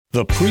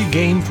The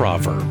pregame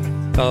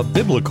proverb, a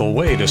biblical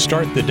way to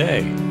start the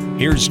day.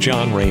 Here's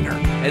John Rayner.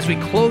 As we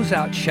close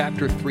out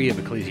chapter 3 of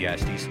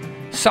Ecclesiastes,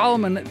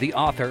 Solomon, the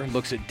author,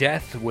 looks at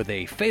death with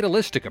a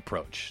fatalistic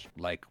approach,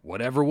 like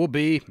whatever will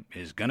be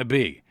is going to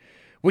be,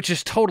 which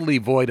is totally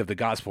void of the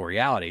gospel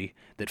reality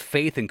that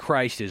faith in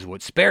Christ is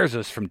what spares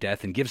us from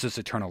death and gives us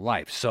eternal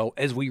life. So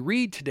as we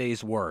read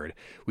today's word,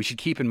 we should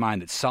keep in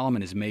mind that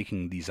Solomon is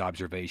making these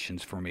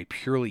observations from a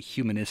purely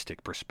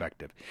humanistic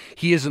perspective.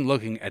 He isn't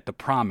looking at the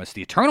promise,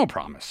 the eternal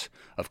promise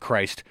of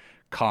Christ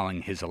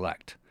calling his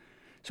elect.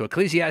 So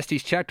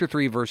Ecclesiastes chapter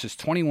 3, verses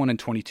 21 and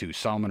 22,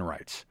 Solomon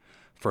writes,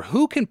 "For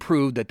who can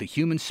prove that the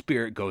human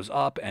spirit goes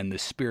up and the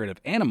spirit of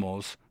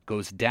animals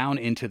goes down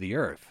into the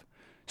earth?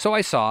 So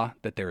I saw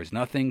that there is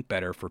nothing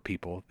better for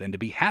people than to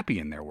be happy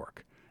in their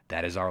work.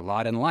 That is our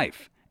lot in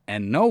life.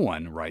 And no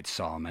one," writes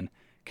Solomon,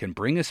 "can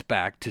bring us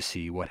back to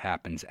see what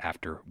happens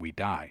after we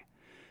die."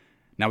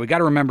 Now we got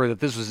to remember that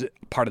this was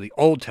part of the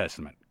Old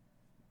Testament.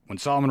 When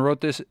Solomon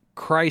wrote this,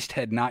 Christ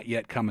had not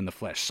yet come in the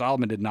flesh.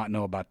 Solomon did not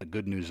know about the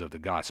good news of the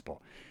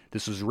gospel.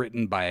 This was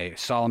written by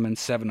Solomon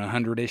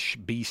 700-ish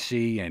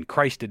BC, and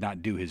Christ did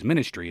not do his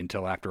ministry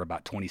until after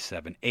about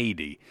 27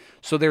 AD.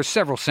 So there's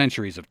several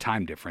centuries of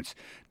time difference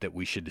that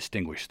we should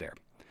distinguish there.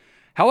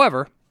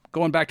 However,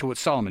 going back to what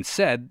Solomon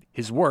said,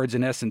 his words,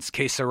 in essence,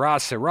 que sera,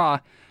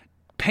 sera,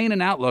 paint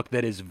an outlook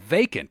that is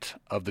vacant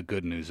of the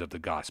good news of the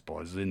gospel,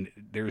 as in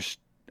there's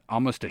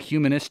almost a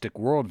humanistic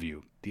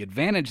worldview. The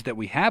advantage that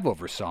we have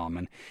over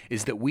Solomon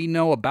is that we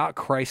know about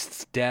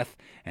Christ's death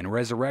and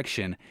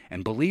resurrection,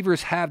 and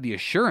believers have the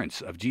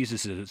assurance of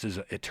Jesus'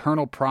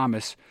 eternal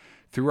promise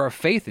through our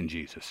faith in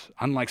Jesus.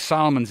 Unlike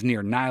Solomon's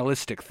near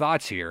nihilistic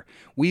thoughts here,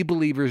 we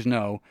believers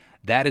know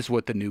that is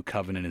what the new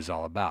covenant is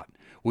all about,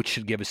 which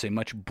should give us a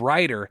much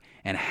brighter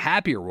and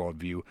happier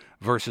worldview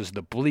versus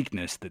the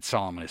bleakness that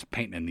Solomon is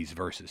painting in these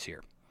verses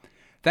here.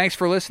 Thanks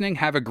for listening.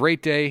 Have a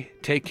great day.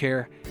 Take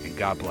care, and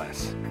God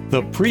bless.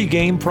 The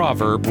pregame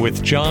proverb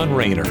with John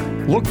Rayner.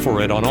 Look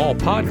for it on all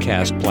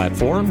podcast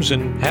platforms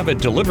and have it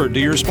delivered to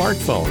your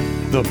smartphone.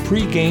 The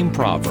pregame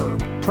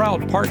proverb,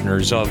 proud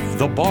partners of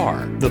The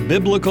Bar, the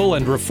Biblical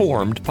and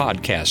Reformed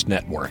Podcast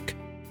Network.